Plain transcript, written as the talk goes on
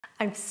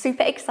I'm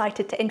super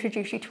excited to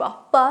introduce you to our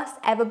first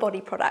ever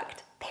body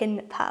product,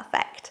 Pin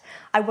Perfect.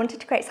 I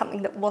wanted to create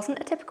something that wasn't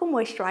a typical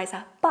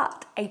moisturiser,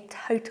 but a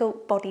total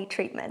body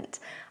treatment.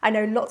 I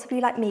know lots of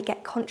you like me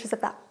get conscious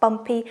of that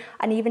bumpy,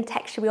 uneven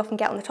texture we often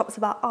get on the tops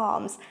of our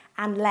arms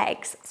and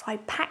legs. So I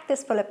packed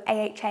this full of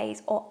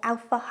AHAs, or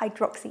alpha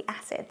hydroxy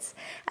acids,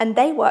 and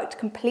they work to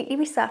completely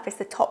resurface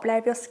the top layer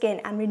of your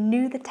skin and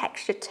renew the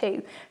texture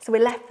too. So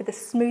we're left with the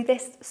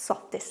smoothest,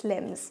 softest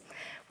limbs.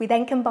 We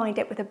then combined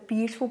it with a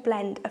beautiful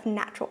blend of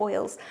natural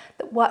oils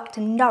that work to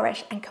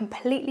nourish and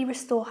completely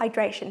restore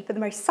hydration for the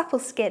most supple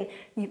skin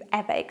you've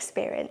ever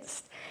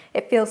experienced.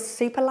 It feels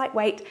super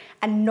lightweight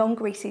and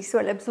non-greasy, so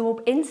it'll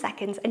absorb in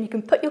seconds and you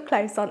can put your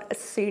clothes on as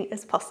soon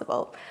as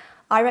possible.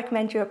 I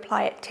recommend you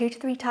apply it 2 to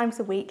 3 times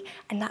a week,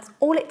 and that's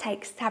all it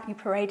takes to have you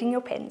parading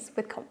your pins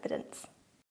with confidence.